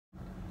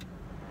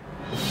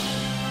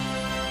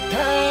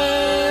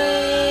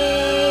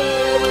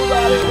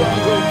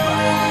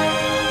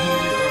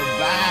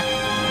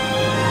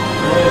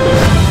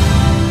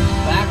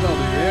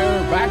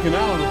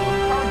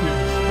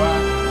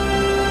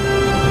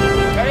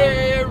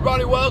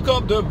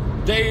to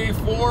day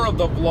 4 of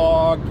the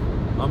vlog.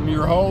 I'm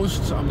your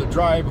host. I'm the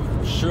drive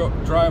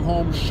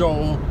home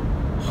show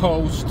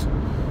host,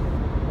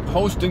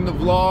 hosting the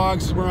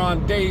vlogs. We're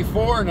on day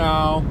 4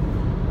 now,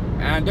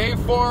 and day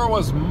 4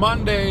 was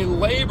Monday,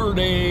 Labor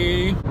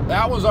Day.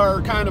 That was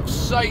our kind of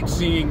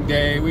sightseeing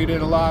day. We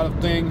did a lot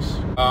of things.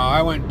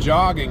 I went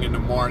jogging in the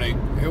morning.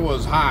 It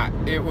was hot.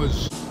 It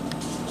was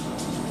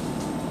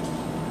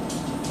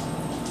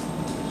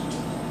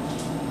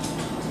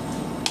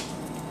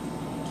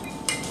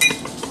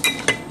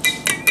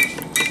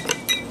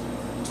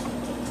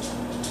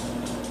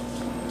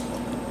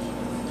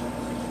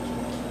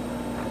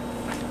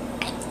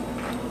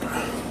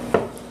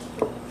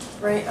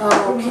right,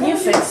 oh, can you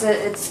fix it?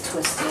 It's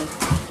twisted.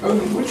 Oh,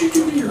 what'd you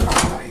do to your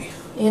eye?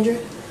 Andrew?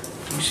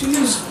 You see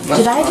this?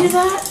 Did I do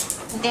that?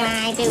 Did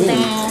I do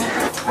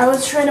that? I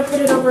was trying to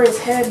put it over his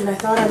head and I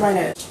thought I might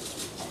have.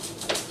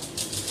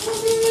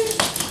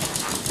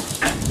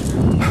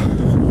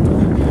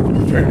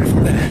 Ready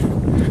for that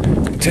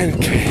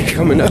 10K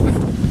coming up.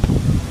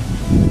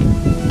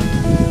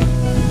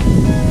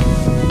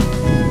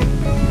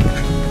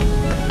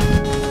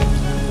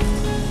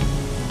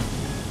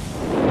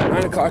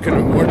 O'clock in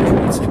the morning,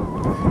 it's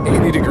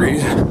 80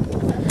 degrees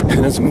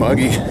and it's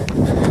muggy.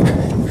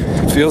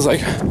 It feels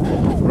like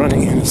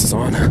running in the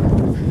sauna.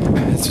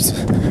 It's just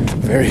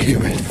very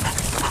humid.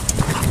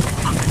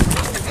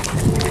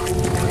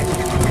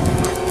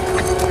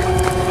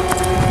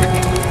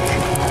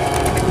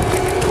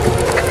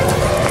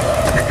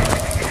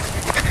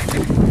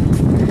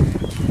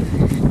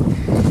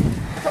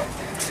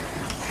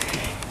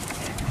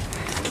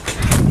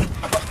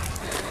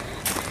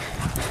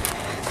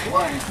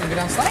 Go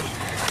down the slide.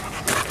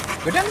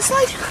 Go down the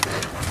slide.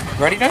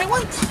 You've already done it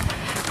once.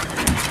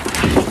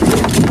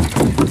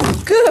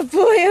 Good boy,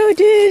 oh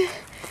dude.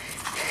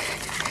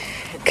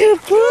 Good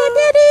boy,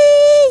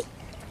 Daddy.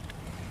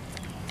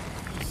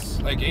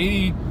 It's like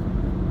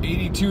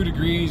 82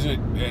 degrees at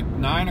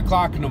 9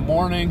 o'clock in the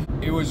morning.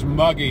 It was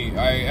muggy.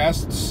 I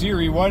asked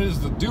Siri, what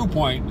is the dew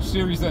point?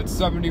 Siri said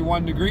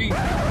 71 degrees.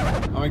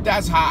 I'm like,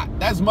 that's hot.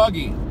 That's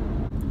muggy.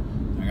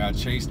 I got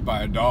chased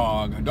by a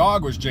dog. A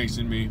dog was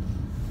chasing me.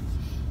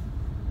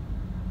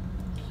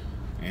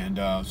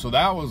 And so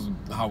that was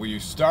how we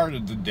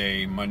started the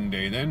day,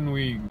 Monday. Then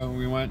we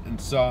went and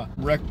saw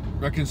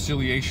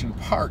Reconciliation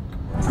Park.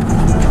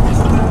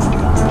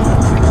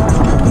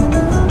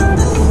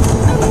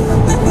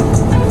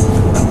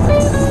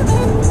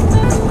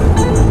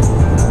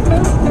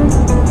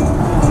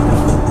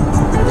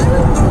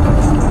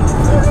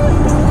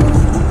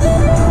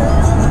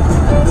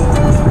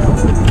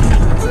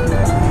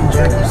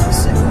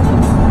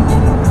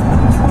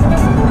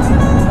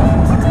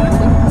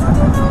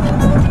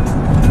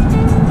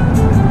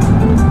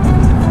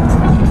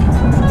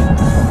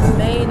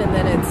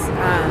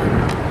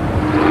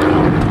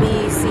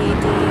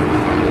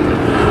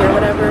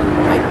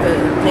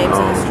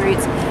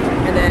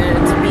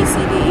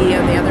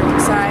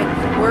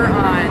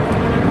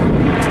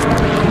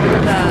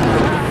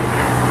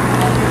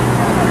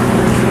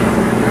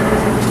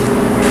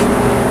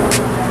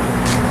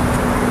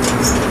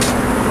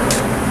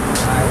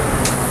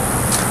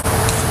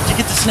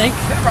 Snake?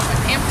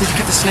 Did you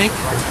get the snake?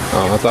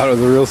 Oh, I thought it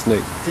was a real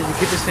snake. Did you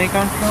get the snake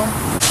on film?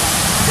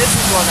 This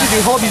is one. Is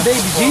he holding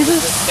baby Jesus?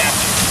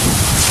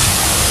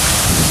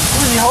 Who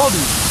is he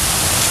holding?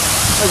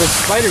 There's a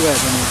spider web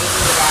in it. This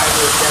is the guy who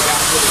dug out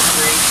to the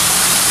tree.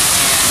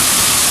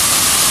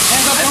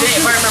 And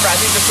if I remember, I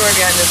think the story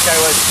behind this guy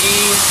was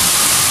he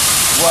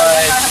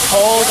was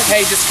told,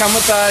 "Hey, just come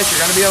with us.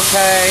 You're gonna be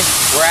okay.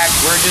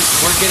 We're just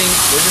getting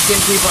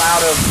people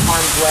out of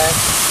harm's way."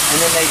 And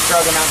then they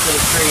drug him out to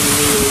the tree and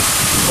immediately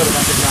put a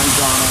bunch of guns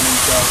on him and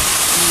so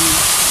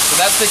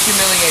that's the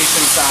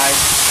humiliation side.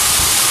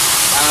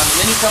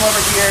 Then you come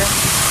over here.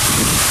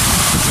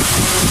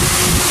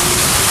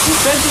 Who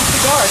bent his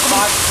cigar?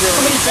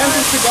 Somebody bent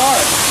his cigar.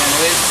 And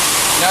it was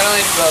not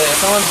only really,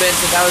 someone bent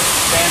it, that was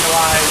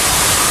vandalized,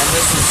 and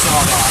this was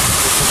sawed off.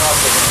 This was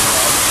also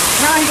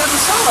vandalized. Nah, he got the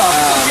sawed off.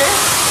 Okay.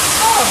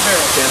 Sawed off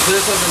barrel. Yeah, so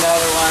this was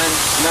another one,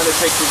 another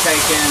picture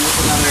taken. This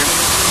is another.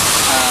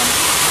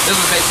 This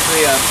was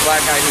basically a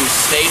black guy who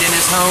stayed in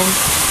his home,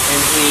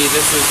 and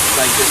this was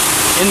like just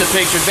in the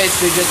picture,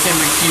 basically just him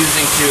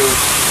refusing to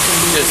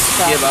just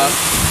give up.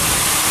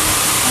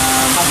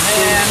 And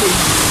then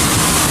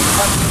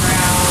fucking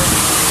around.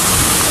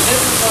 And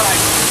this is what I.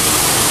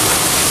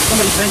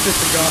 Somebody bent a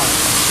cigar.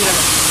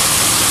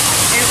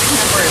 I can't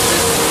remember if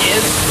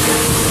this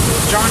is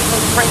John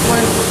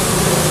Franklin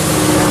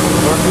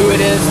or who it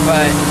is,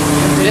 but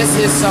this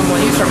is someone,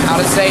 he's from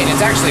out of state, and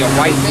it's actually a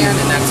white man,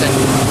 and that's a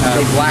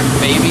black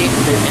baby.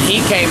 And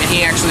he came, and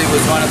he actually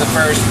was one of the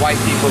first white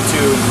people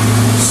to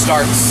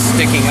start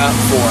sticking up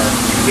for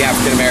the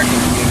African American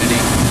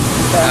community.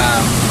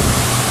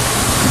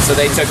 So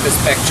they took this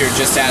picture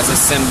just as a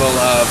symbol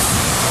of,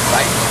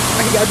 like,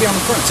 you gotta be on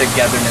the front,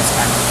 togetherness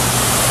kind of.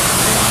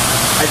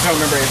 I don't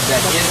remember if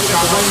that is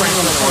John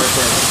Franklin or if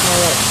it's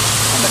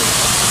somebody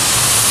else.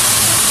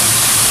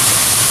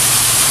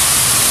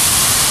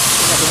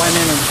 Got the white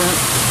man in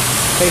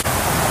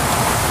front.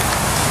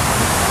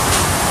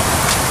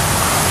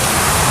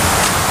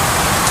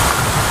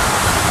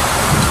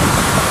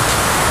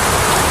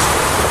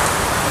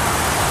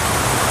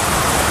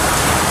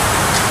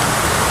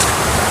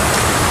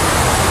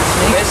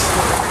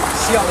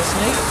 see all the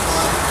snakes?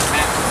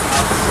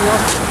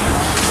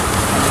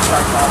 And it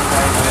starts off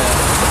right with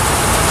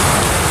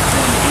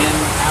in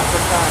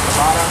Africa at the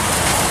bottom,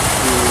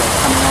 who are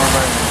coming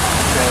over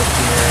and trails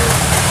here.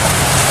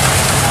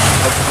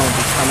 Oklahoma will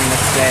be coming to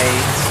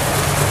States.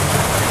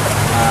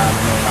 And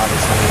then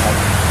obviously we have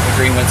the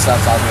Greenwood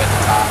stuff's all the way at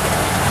the top.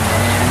 And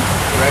then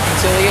the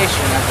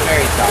reconciliation at the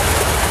very top.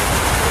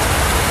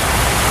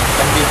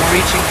 Some people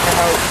reaching for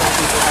help, some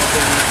people have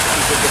been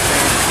super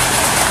different.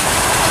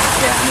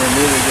 Yeah, and then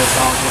really just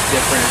all just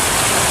different.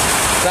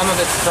 Some of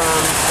it's from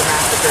the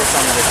massacre,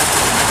 some of it's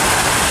from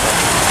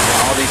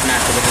all these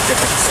massacres with a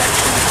different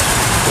section.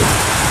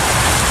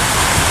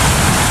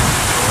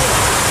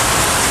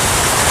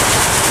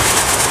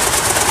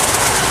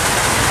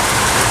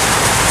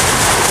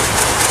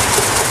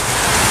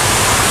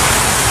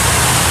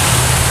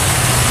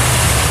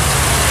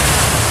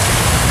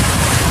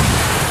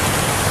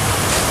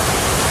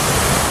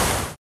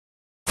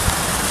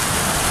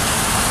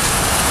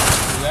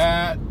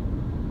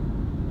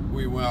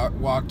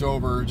 Walked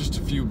over just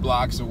a few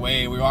blocks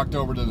away. We walked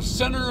over to the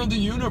center of the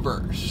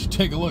universe.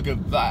 Take a look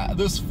at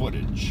this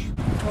footage.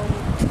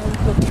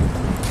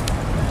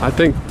 I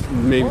think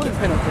maybe that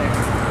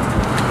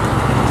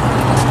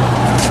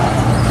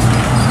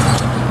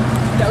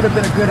would have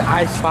been a good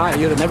eye spot.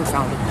 You'd have never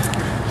found it.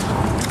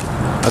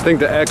 I think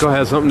the echo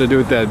has something to do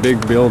with that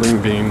big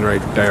building being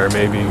right there,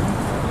 maybe.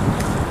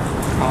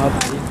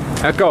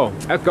 Echo,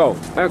 echo,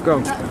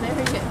 echo.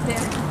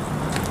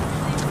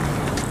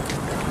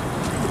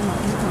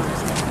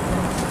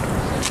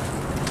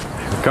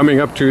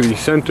 Coming up to the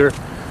center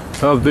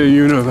of the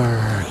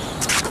universe.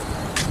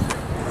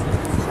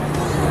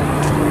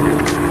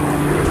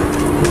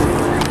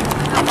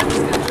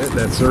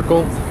 That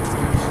circle?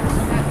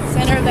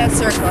 Center of that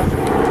circle.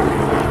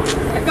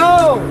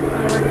 Go!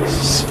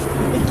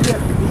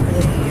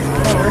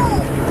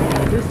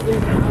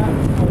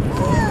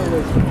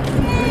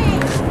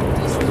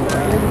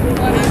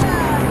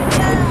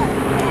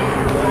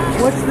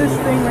 What's this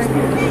thing right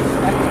here?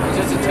 It's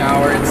just a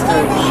tower. It's to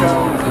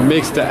show. It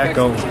makes the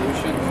echo.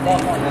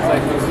 That's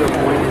like most of the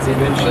point is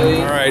eventually.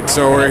 Alright,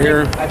 so we're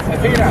here I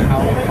figured out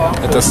how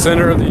at the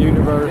center of the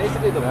universe.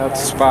 That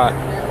spot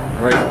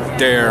right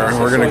there.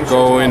 We're gonna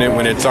go in it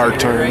when it's our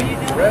turn.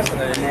 We're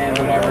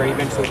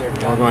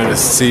going to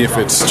see if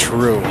it's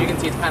true.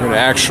 We're gonna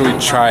actually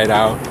try it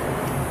out.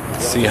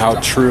 See how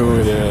true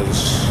it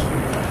is. So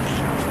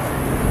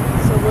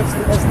what's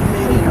the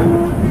estimated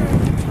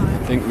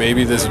time? I think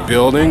maybe this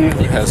building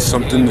has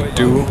something to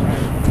do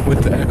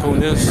with the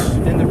echo-ness.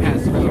 Then the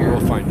past year.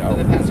 We'll find out.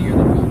 The past year they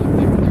found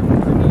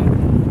up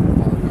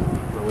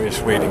there. We're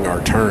just waiting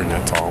our turn,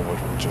 that's all.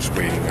 We're just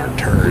waiting our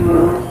turn.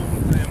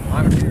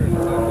 I'm here. You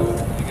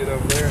get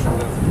over there.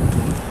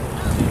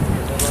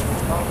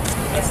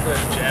 That's the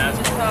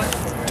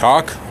jazz.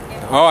 Talk?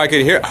 Oh, I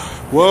could hear.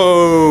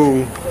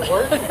 Whoa.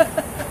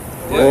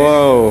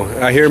 Whoa.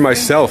 I hear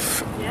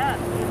myself. Yeah,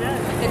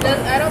 it does.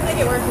 I don't think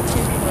it works with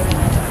two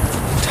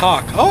people.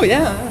 Talk. Oh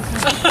yeah.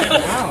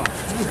 Wow.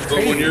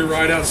 But when you're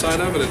right outside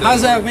of it, How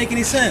does that make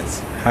any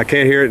sense? I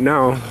can't hear it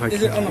now.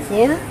 Is it on the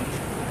floor?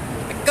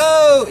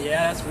 Go!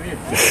 Yeah, that's weird.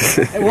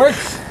 It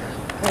works.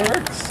 It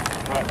works.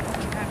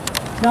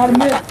 It's not a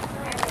myth.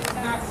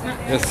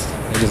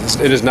 Yes,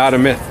 it is not a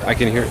myth. I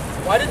can hear it.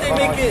 Why did they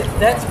make it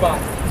that spot?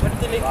 Why did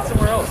they make it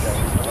somewhere else?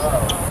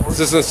 This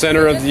is the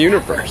center of the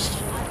universe.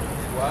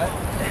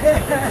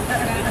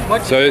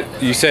 What? So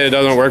you said it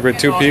doesn't work with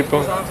two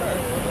people?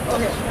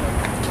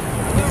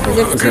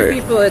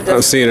 Okay,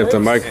 I'm seeing if the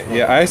mic.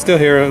 Yeah, I still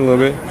hear it a little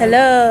bit.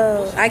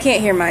 Hello. I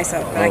can't hear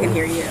myself, but I can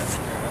hear you.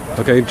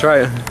 Okay, try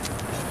it.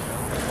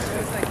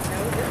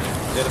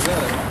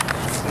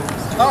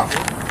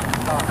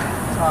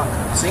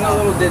 Sing a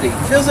little ditty.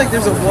 Feels like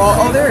there's a wall.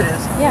 Oh, there it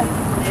is. Yeah.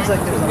 Feels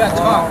like there's We a got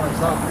wall.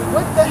 talk.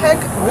 What the heck?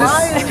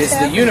 Why is It's this the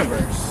happening?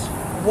 universe.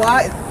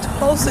 Why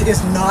Tulsa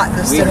is not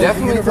the center of the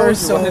definitely universe,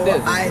 told so you what it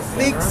is. I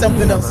think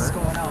something else is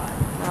going on.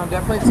 No,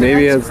 definitely.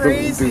 Maybe That's it's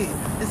crazy.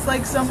 It's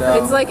like something.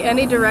 It's like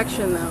any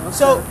direction, though.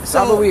 So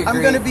Probably I'm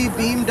agree. gonna be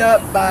beamed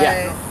up by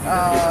Yeah.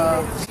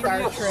 Star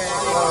Trek.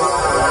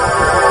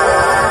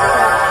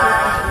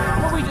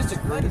 Well, we just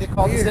agreed to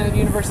call this the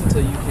universe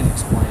until you can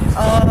explain.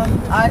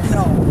 I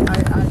know.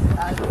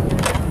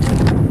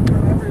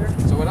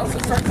 So what else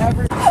is there?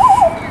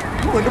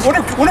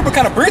 Wonder what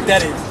kind of bird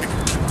that is.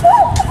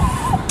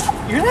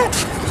 You hear that?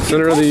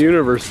 Center of the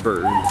universe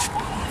bird.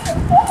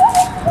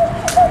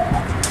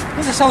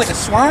 Does it sound like a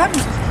swan?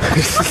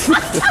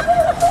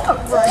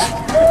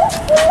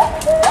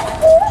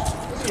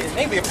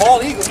 Maybe a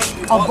bald eagle.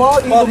 A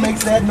bald eagle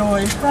makes that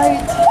noise,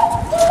 right?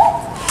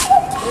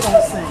 They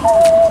don't sing.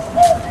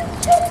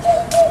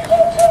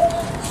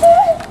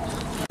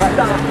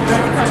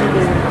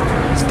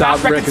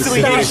 Stop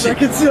reconciliation.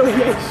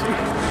 Reconciliation.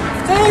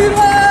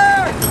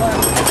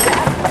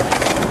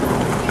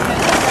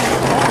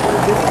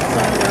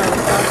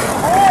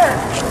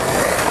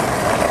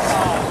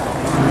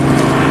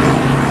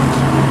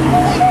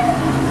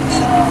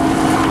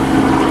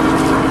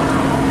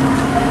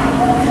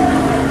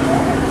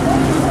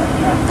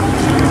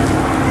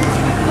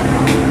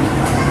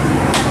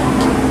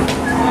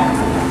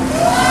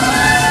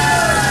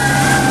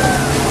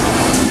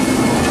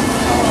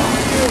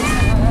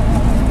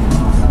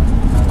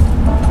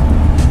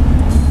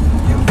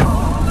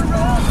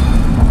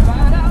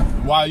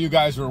 while you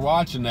guys were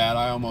watching that,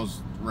 I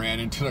almost ran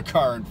into the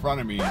car in front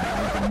of me.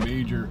 Like a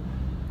major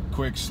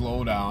quick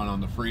slowdown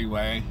on the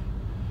freeway.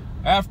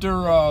 After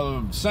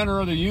Center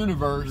of the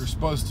Universe, we're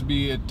supposed to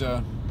be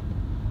at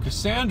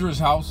Cassandra's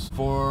house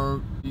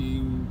for the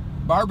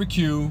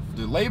barbecue,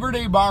 the Labor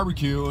Day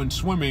barbecue and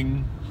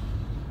swimming.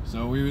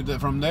 So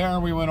from there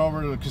we went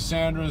over to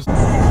Cassandra's. Hello.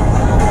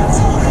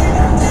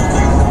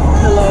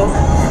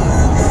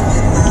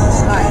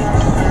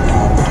 Hi.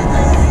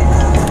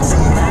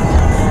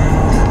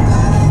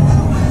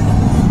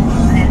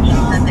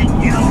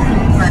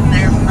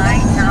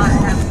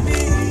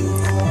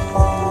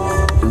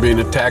 I'm being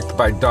attacked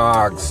by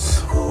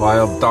dogs,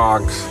 wild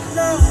dogs.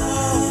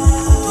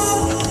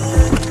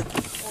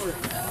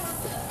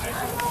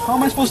 How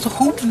am I supposed to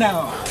hoop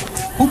now?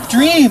 Hoop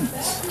dreams.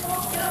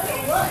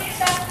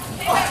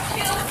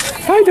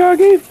 Hi,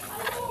 doggy.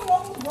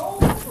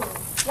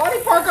 Why do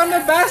you park on the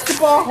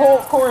basketball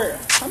court?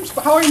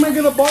 How are you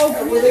making the ball?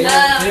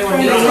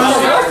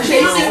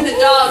 Chasing the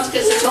dogs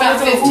because there's about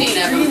 15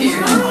 of them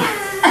here.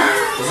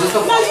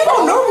 No, you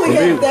don't normally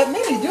have that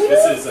many, do you?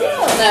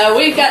 No,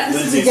 we've got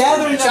This is a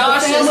gathering of the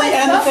family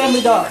and the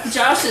family dog.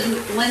 Josh and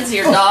Lindsay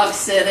are dog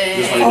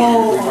sitting.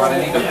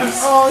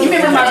 Oh, You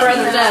remember my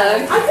brother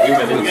Doug?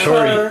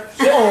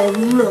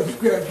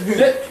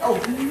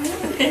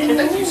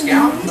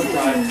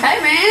 Hey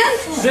man.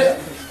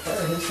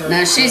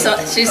 No, she's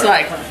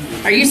like,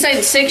 are you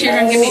saying 6 you're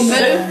gonna give me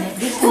food?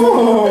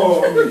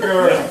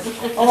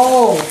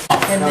 oh,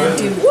 and then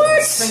do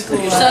what? Sprinkle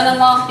Your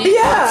son-in-law?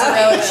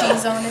 yeah.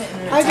 Cheese on it.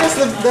 I guess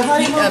the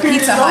honeymoon period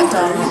pizza is hot over.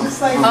 dog.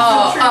 It's like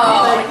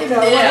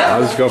Yeah.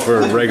 I'll just go for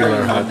a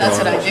regular hot dog. That's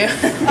what I do.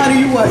 How do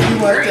you what? You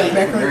what?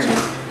 Macaroni and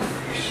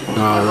cheese?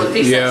 What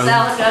piece of yeah.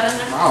 salad got in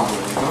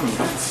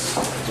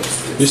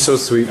there? You're so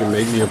sweet to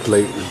make me a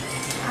plate.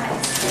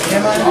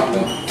 Am I?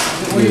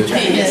 What are you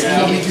trying to get? You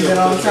want me to do that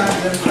all the time? Is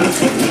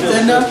that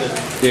enough?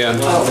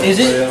 Yeah. Is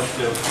it?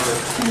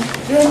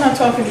 Dude, I'm not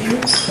talking to you. You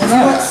want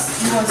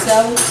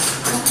salad?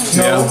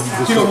 Yeah.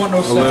 You don't want no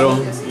A little.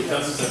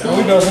 No,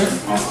 he doesn't.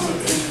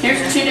 Here's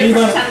two He different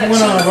went kinds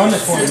of on a run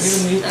this morning.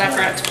 cheeses that I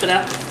forgot to put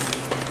out.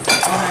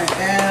 Alright,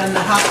 and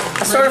hot.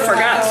 I sort of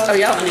forgot. Oh,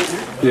 y'all didn't eat it.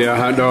 Yeah,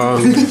 hot dog.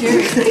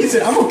 He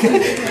said, I'm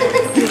okay.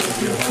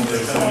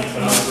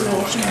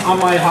 On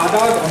my hot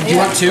dog? Do you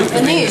want two?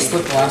 And these.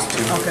 Split the last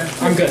two. Okay.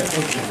 I'm good.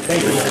 Thank you.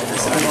 Thank you.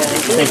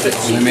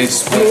 We made In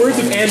the words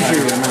of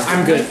Andrew,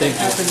 I'm good. Thank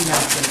you.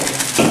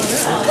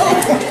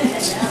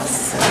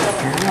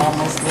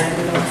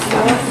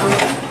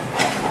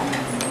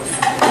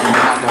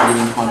 hot dog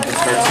even pump. It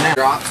starts now.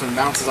 Drops and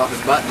bounces off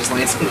his butt and just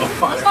lands on the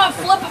fire. Let's not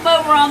flip him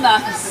over on the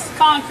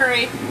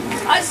concrete.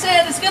 I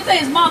said, it's a good thing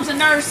his mom's a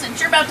nurse and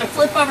you're about to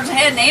flip over his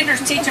head and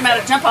Andrew's teaching him how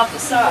to jump off the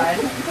side.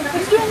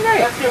 He's doing great.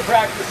 That's good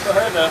practice for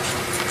her, though.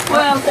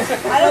 Well,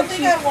 I don't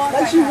think I want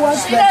that. She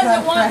wants she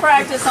doesn't want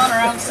practice on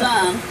her own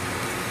son.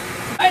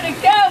 Way to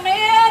go,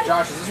 man!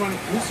 Josh, is this one?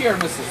 Who's here or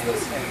Mrs.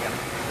 This?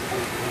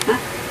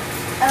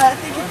 I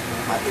think it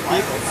might be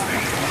Michael's.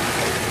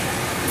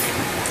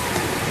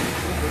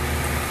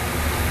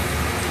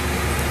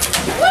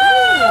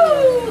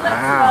 Woo!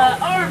 That's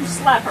an arm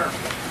slapper.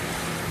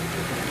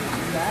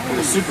 Like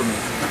a Superman.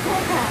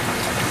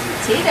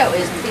 Tito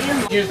is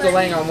being. Here's the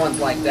laying on ones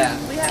like that.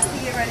 We have to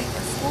get ready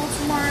for school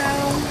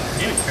tomorrow.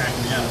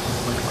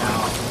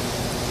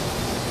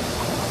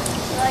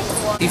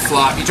 He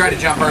flopped. He tried to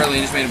jump early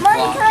and just made him Mommy,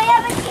 flop. can I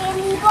have a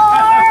candy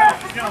bar?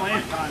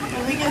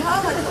 When we get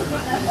home,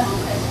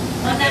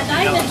 On that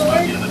diamond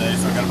board.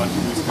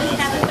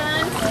 Having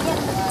fun?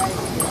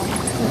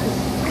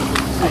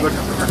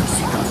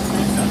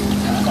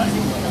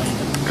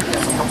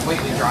 It's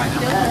completely dry now.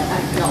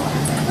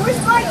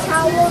 Where's my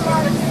towel,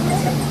 Mommy?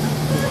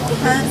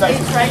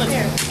 it's right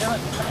there.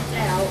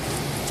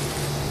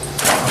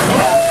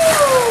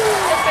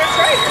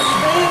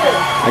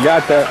 I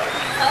got that.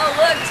 Oh,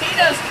 look,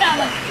 Tito's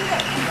coming.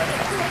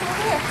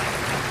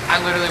 I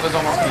literally was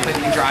almost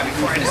completely dry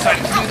before I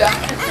decided to do that.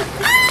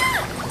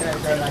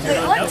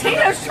 Look,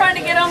 Tito's trying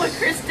to get on with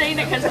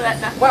Christina because of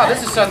that. Wow,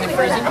 this is suddenly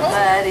freezing.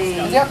 Buddy.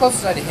 See how close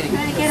is I to hitting?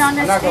 Gonna get on I'm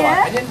this not gonna lie. I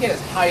step? didn't get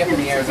as high up in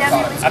the air as I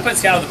thought I was. I put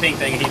Scout on the pink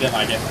thing and he didn't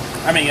like it.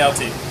 I mean,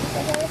 LT.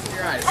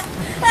 Your eyes.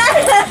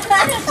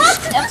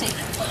 Empty.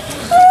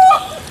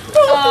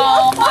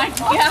 Oh my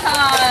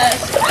gosh.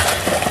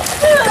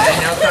 And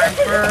now time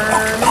for.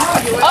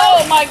 Oh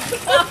my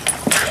god.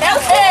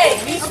 LT.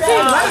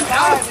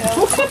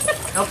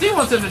 LT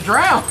wants him to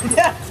drown.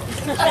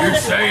 You're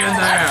saying I'm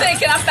that.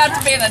 thinking I'm about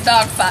to be in a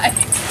dog fight.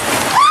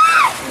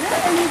 What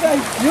are you guys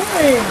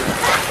doing?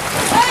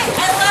 Hey,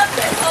 I love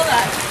this. Hold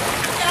on.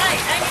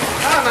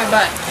 Oh, my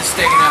butt is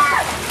sticking up.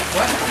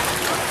 What?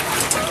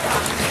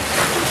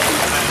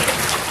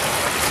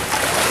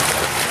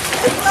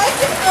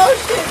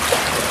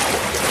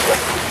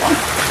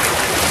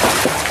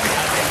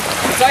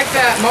 It's like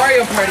that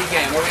Mario Party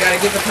game where we gotta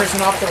get the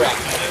person off the rock.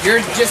 You're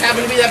just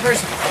happen to be that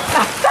person.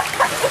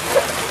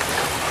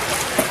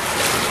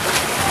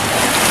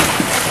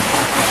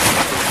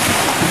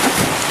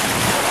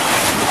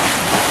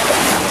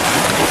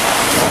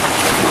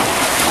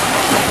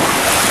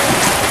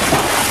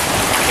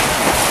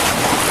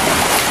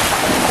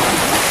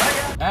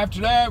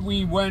 after that,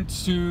 we went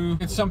to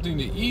get something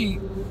to eat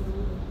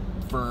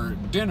for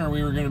dinner.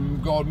 We were going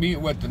to go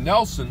meet with the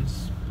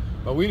Nelsons,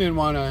 but we didn't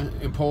want to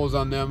impose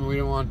on them. We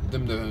didn't want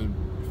them to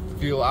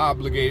feel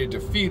obligated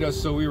to feed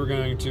us, so we were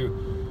going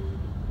to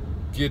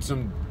get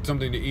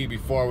something to eat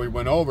before we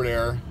went over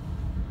there.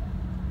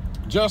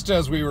 Just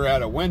as we were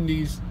at a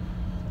Wendy's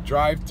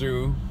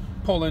drive-thru,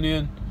 pulling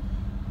in,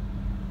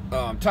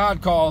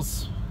 Todd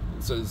calls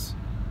and says,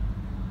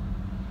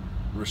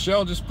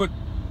 Rochelle just put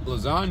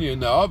lasagna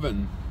in the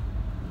oven.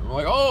 I'm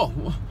like,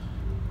 oh,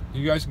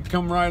 you guys can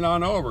come right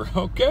on over.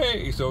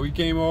 Okay, so we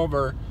came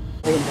over.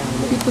 Look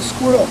at the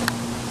squirrel. Look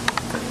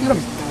at him.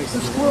 The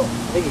squirrel.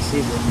 I think he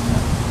sees it.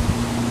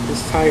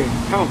 He's tired.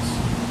 Pounce.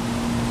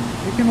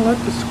 You're gonna let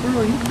the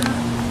squirrel eat that?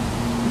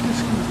 You're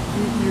just gonna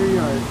eat in your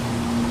yard.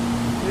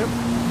 Yep.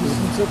 This is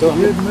such a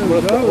good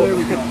move. Oh, there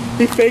we go.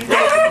 He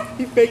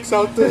fakes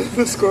out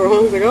the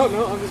squirrel. He's like, oh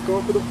no, I'm just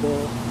going for the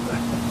ball.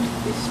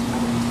 He's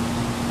smart.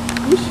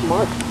 He's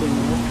smart, you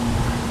know.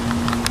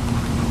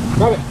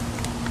 Grab it.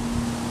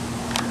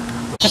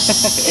 I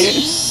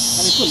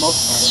mean, for the most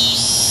part.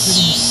 Give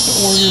him the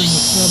order and the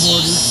sub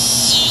order. 6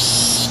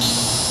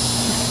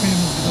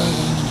 families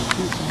divided into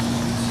 2 families.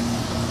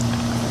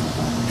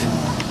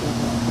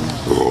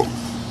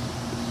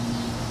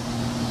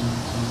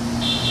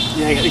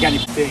 Yeah, you got any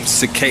things?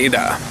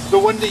 Cicada. The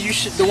one that you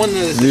should, the show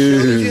that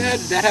you had,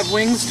 did that have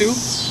wings too?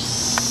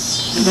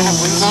 Did that have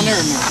wings on there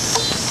or no?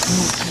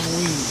 No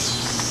wings.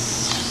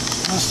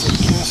 Must have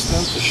cast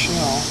out the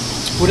shell.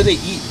 What do they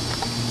eat?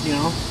 You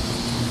know?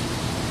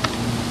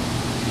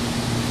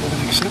 With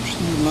an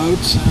exceptionally loud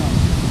sound.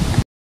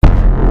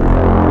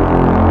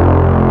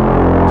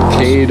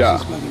 Cicada.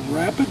 By the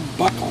rapid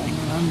buckling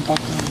and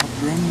unbuckling of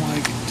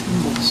drum-like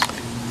timbals.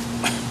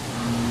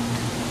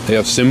 They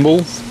have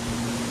symbols?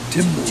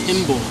 Timbals.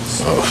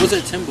 Timbals. What's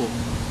a timbal?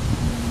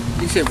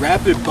 You said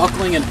rapid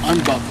buckling and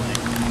unbuckling.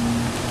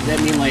 Does that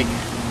mean like...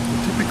 They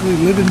typically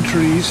live in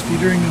trees,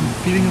 feeding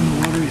on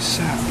the watery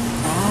sap.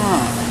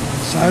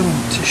 Xylem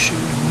tissue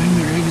and laying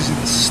their eggs in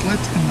the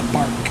slit in the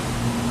bark.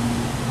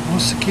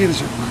 Most cicadas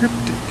are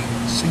cryptic,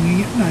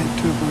 singing at night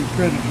to avoid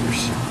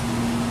predators.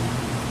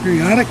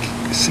 Periodic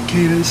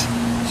cicadas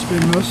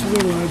spend most of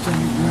their lives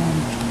underground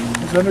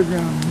as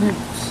underground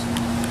nymphs,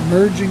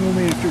 emerging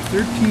only after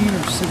 13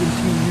 or 17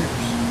 years.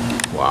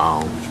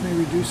 Wow. Which may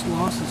reduce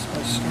losses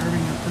by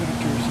starving their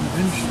predators and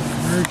eventually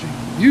emerging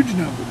in huge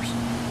numbers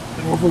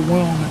that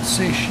overwhelm and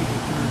satiate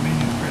the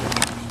remaining predators.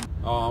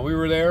 We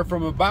were there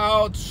from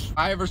about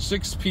 5 or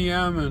 6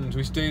 p.m. and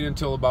we stayed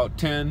until about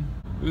 10.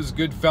 It was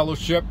good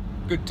fellowship,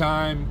 good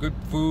time, good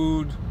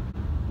food.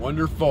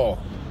 Wonderful,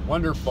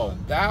 wonderful.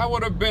 That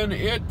would have been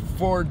it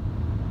for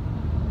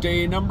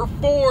day number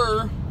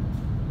 4.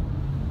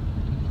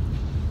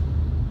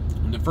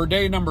 And for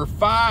day number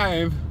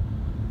 5,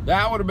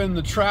 that would have been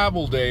the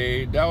travel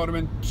day. That would have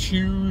been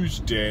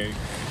Tuesday.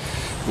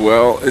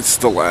 Well, it's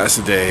the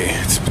last day.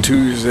 It's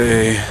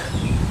Tuesday,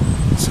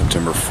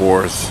 September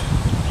 4th.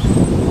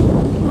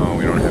 Oh,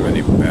 we don't have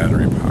any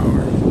battery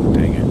power.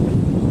 Dang it.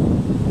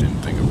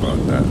 Didn't think about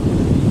that.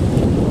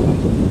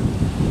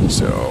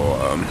 So,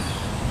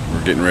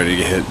 we're getting ready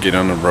to get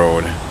on the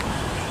road.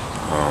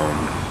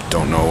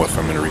 Don't know if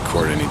I'm going to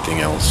record anything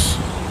else.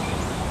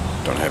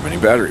 Don't have any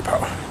battery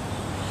power.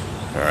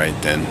 Alright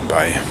then,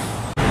 bye.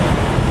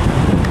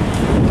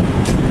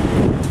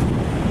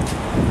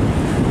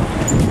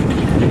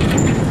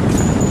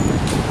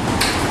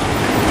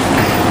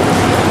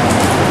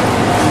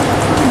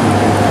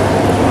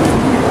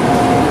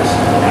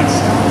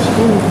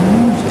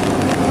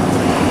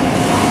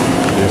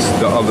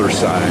 The other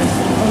side.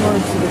 I'm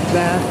going to the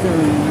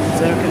bathroom. Is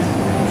that okay?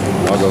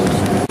 I'll go.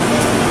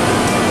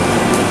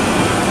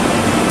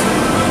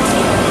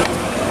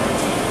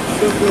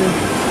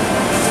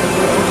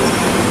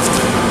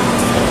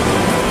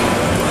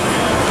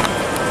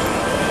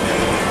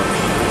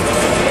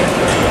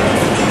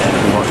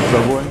 You want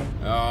Subway?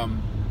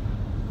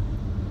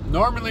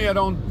 Normally I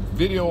don't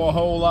video a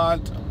whole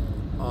lot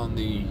on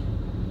the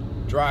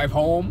drive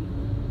home.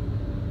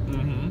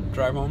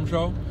 Drive home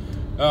show.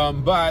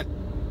 But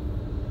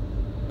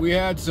we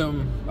had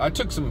I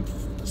took some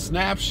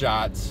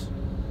snapshots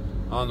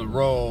on the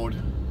road.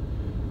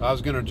 I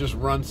was gonna just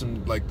run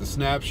some, like, the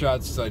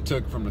snapshots I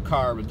took from the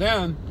car, but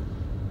then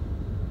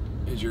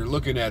as you're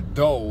looking at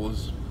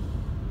those,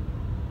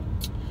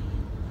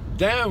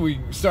 then we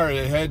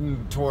started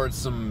heading towards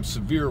some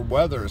severe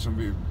weather,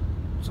 some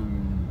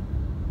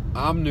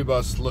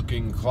omnibus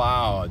looking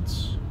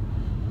clouds.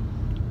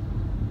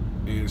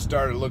 And it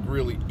started to look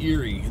really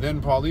eerie. And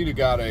then Paulita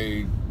got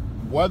a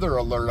weather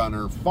alert on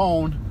her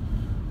phone.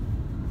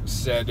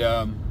 Said,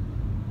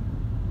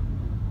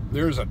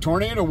 there's a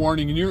tornado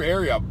warning in your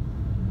area.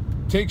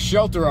 Take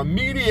shelter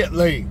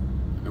immediately.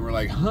 And we're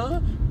like, huh?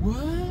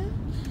 What?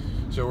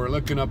 So we're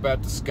looking up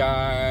at the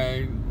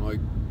sky. Like,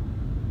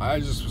 I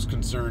just was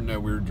concerned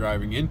that we were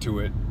driving into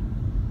it.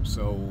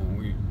 So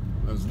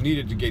I was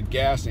needed to get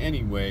gas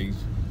anyway.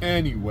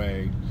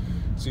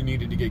 So you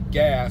needed to get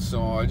gas.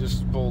 So I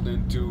just pulled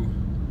into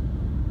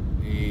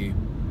a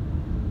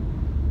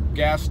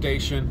gas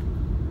station.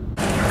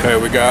 Okay,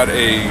 we got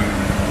a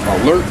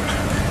alert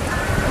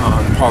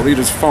on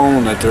Paulita's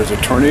phone that there's a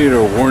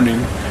tornado warning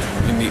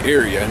in the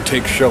area and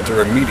take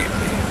shelter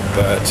immediately,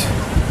 but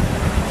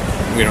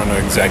we don't know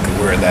exactly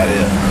where that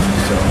is.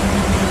 So,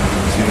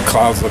 see, the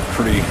clouds look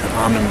pretty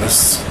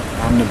ominous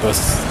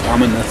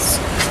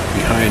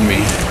behind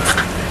me.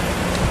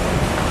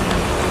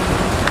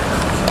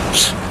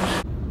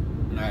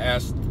 And I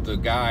asked the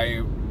guy,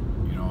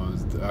 you know,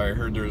 I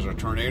heard there's a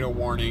tornado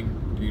warning.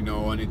 Do you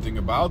know anything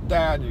about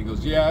that? And he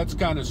goes, yeah, it's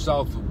kind of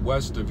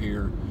southwest of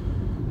here.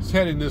 It's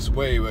heading this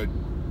way, but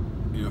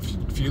you know,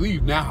 if you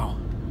leave now,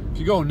 if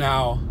you go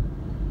now,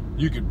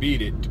 you could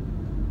beat it.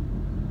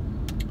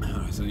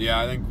 I said, yeah,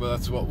 I think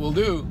that's what we'll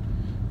do.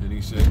 And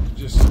he said,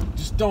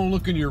 just don't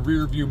look in your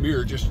rear view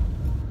mirror. Just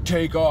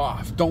take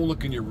off. Don't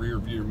look in your rear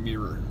view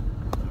mirror.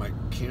 My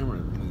camera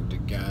moved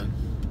again.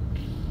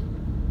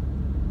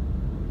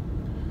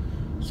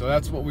 So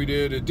that's what we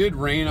did. It did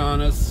rain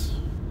on us,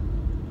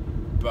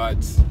 but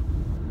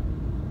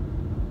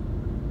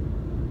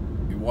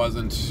it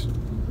wasn't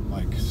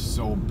like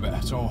so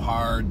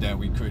hard that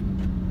we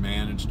couldn't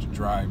manage to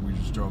drive. We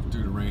just drove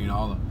through the rain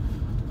all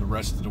the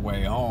rest of the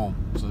way home.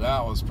 So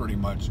that was pretty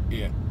much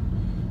it.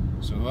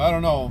 So I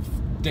don't know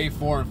if day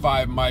 4 and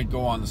 5 might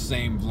go on the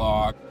same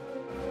vlog.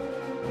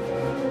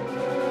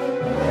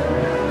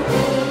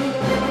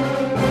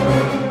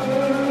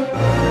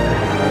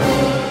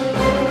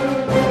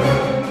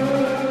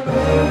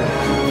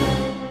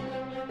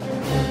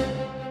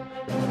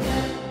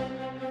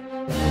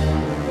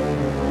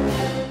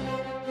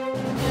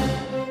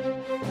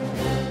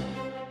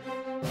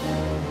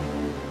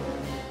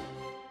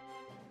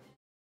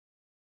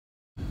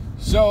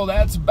 So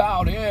that's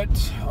about it.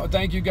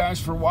 Thank you guys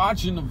for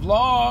watching the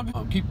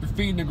vlog. Keep your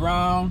feet in the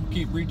ground.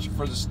 Keep reaching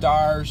for the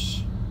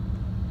stars.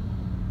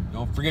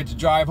 Don't forget to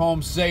drive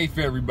home safe,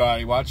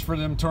 everybody. Watch for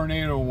them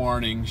tornado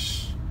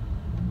warnings.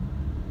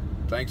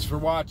 Thanks for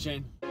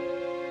watching.